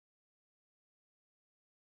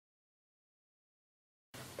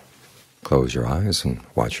Close your eyes and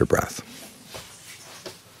watch your breath.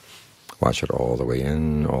 Watch it all the way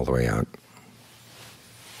in, all the way out.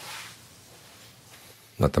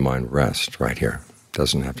 Let the mind rest right here. It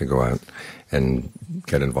doesn't have to go out and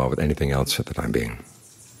get involved with anything else at the time being.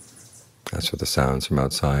 As for the sounds from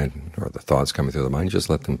outside or the thoughts coming through the mind, just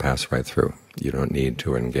let them pass right through. You don't need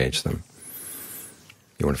to engage them.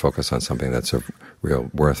 You want to focus on something that's of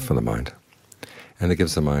real worth for the mind, and that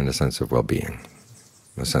gives the mind a sense of well-being,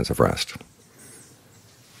 a sense of rest.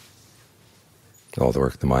 All the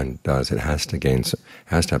work the mind does, it has to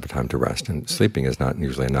have a time to rest, and sleeping is not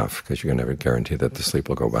usually enough because you can never guarantee that the sleep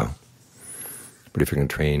will go well. But if you can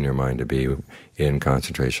train your mind to be in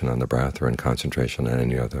concentration on the breath or in concentration on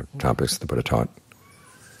any other topics the Buddha taught,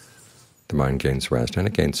 the mind gains rest and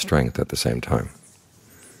it gains strength at the same time.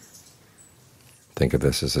 Think of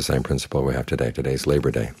this as the same principle we have today. Today's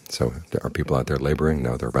Labor Day. So are people out there laboring?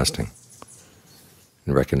 No, they're resting.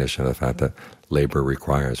 In recognition of the fact that labor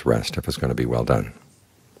requires rest if it's going to be well done.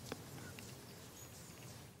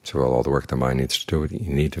 So all the work the mind needs to do,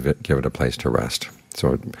 you need to give it a place to rest.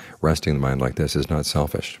 So resting the mind like this is not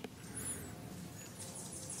selfish.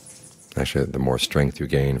 Actually, the more strength you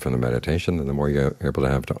gain from the meditation, then the more you're able to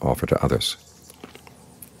have to offer to others.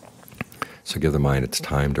 So give the mind its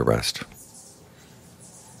time to rest.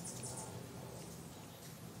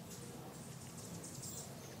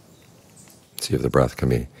 See if the breath can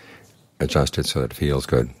be adjusted so that it feels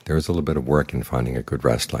good. There is a little bit of work in finding a good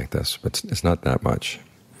rest like this, but it's not that much.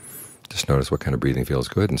 Just notice what kind of breathing feels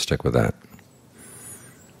good and stick with that.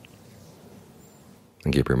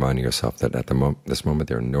 And keep reminding yourself that at this moment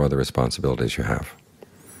there are no other responsibilities you have,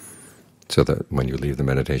 so that when you leave the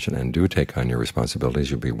meditation and do take on your responsibilities,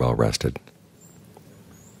 you'll be well rested.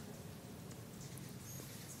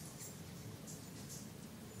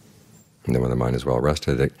 And then when the mind is well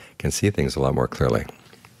rested, it can see things a lot more clearly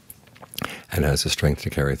and has the strength to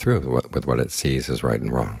carry through with what it sees as right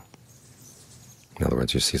and wrong. In other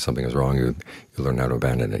words, you see something is wrong, you learn how to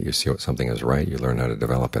abandon it. You see something is right, you learn how to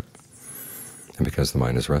develop it. And because the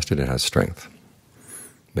mind is rested, it has strength.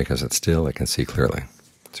 Because it's still, it can see clearly.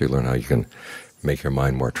 So you learn how you can make your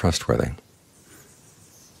mind more trustworthy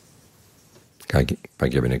by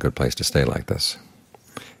giving it a good place to stay like this,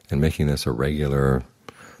 and making this a regular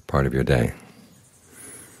part of your day.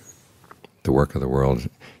 The work of the world,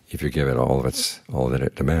 if you give it all that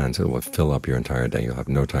it demands, it will fill up your entire day. You'll have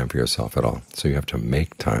no time for yourself at all. So you have to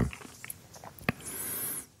make time.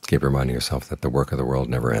 Keep reminding yourself that the work of the world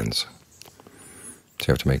never ends. So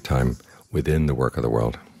you have to make time within the work of the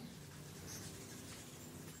world.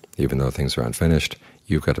 Even though things are unfinished,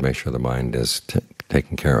 you've got to make sure the mind is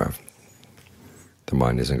taken care of. The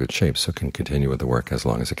mind is in good shape, so it can continue with the work as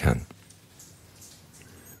long as it can.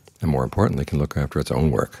 And more importantly, can look after its own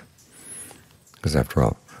work. Because after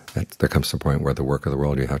all, there comes a point where the work of the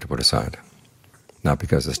world you have to put aside. Not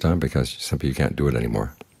because it's done, because simply you can't do it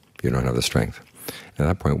anymore. You don't have the strength. At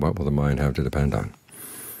that point, what will the mind have to depend on?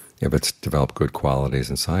 If it's developed good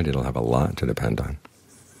qualities inside, it'll have a lot to depend on.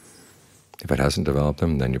 If it hasn't developed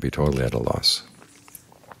them, then you'll be totally at a loss.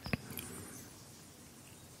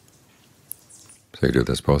 So you do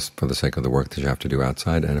this both for the sake of the work that you have to do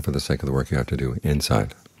outside and for the sake of the work you have to do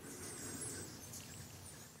inside.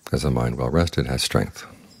 Because the mind well rested has strength.